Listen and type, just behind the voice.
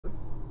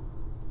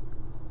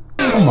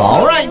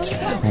All right,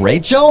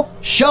 Rachel,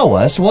 show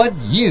us what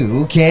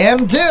you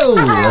can do.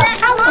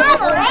 Come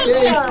on,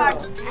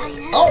 Rachel.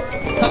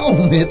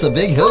 Oh, it's a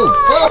big hoop.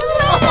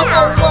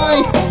 Oh,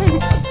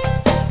 my.